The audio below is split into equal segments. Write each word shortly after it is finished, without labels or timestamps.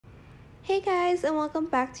Hey guys, and welcome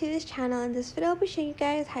back to this channel. In this video I'll be showing you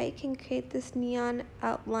guys how you can create this neon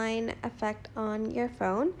outline effect on your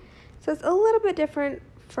phone. So it's a little bit different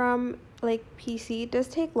from like PC. It does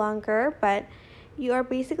take longer, but you are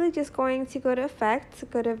basically just going to go to effects,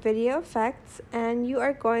 go to video effects, and you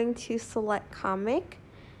are going to select comic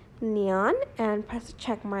neon and press the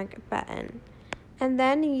check mark button. And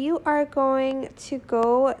then you are going to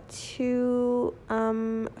go to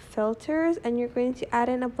filters, and you're going to add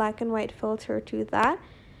in a black and white filter to that.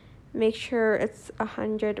 Make sure it's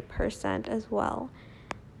 100% as well.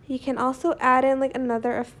 You can also add in like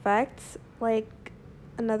another effect,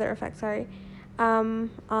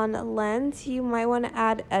 on lens. You might want to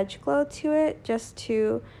add edge glow to it just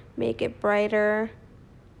to make it brighter,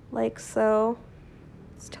 like so.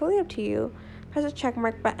 It's totally up to you. Press the check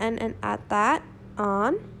mark button and add that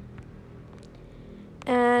on.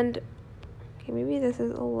 And okay, maybe this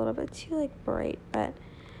is a little bit too like bright, but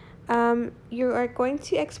you are going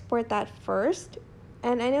to export that first.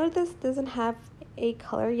 And I know this doesn't have a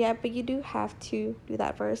color yet, but you do have to do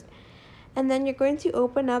that first. And then you're going to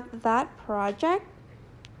open up that project,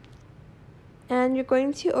 and you're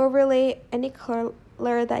going to overlay any color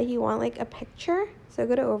that you want, like a picture. So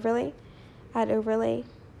go to overlay, add overlay.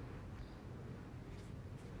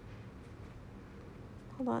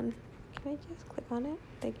 Hold on, can I just click on it?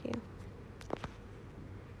 Thank you.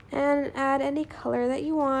 And add any color that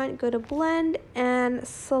you want. Go to blend and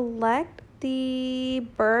select the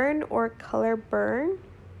burn or color burn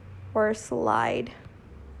or slide.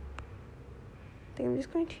 I think I'm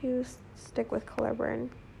just going to stick with color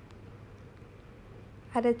burn.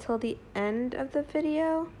 Add it till the end of the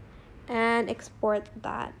video and export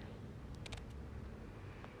that.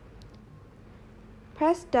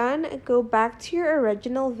 Press done, go back to your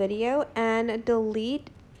original video and delete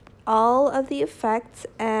all of the effects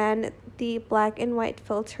and the black and white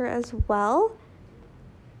filter as well.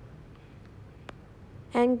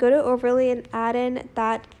 And go to overlay and add in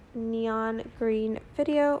that neon green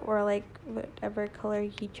video, or like whatever color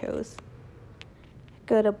you chose.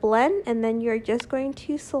 Go to blend, and then you're just going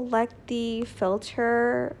to select the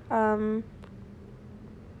filter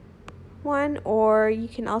one, or you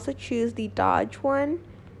can also choose the dodge one.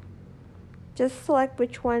 Just select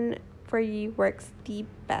which one for you works the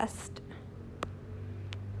best.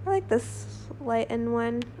 I like this lighten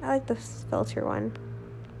one. I like this filter one.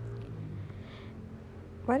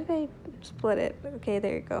 Why did I split it? Okay,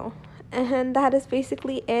 there you go. And that is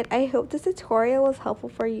basically it. I hope this tutorial was helpful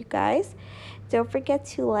for you guys. Don't forget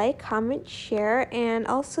to like, comment, share, and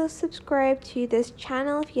also subscribe to this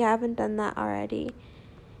channel if you haven't done that already.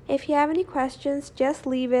 If you have any questions, just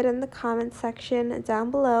leave it in the comment section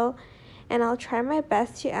down below, and I'll try my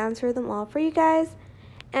best to answer them all for you guys.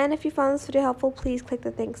 And if you found this video helpful, please click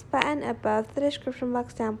the thanks button above the description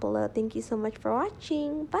box down below. Thank you so much for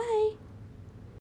watching. Bye!